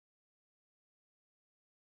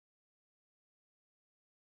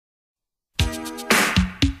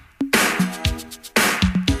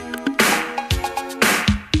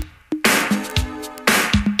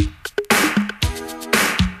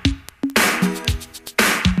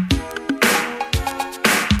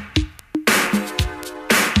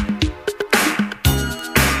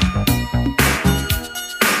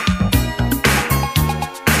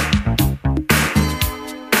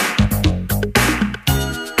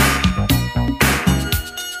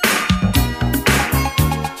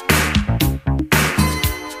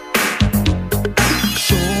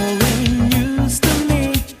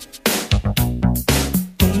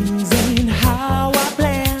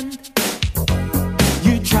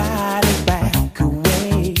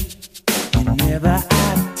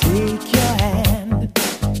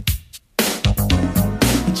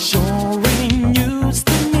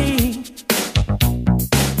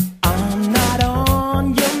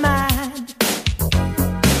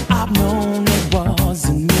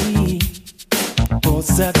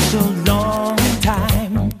such a long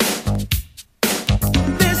time.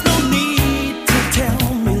 There's no need to tell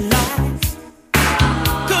me lies,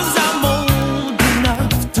 'cause I'm old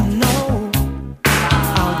enough to know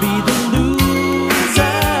I'll be the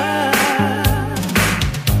loser.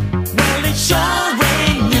 Well, it sure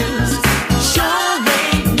ain't news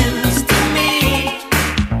to me.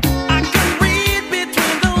 I can read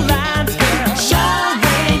between the lines, girl. Sure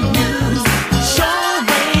ain't news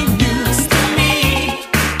to me.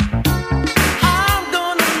 I'm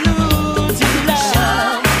gonna lose your love.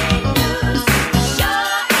 Sure ain't news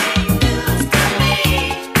to me.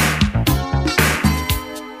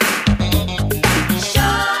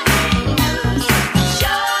 Sure ain't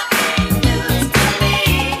news to me.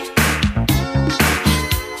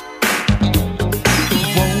 It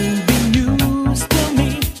won't be news to me.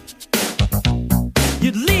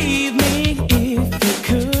 You'd leave me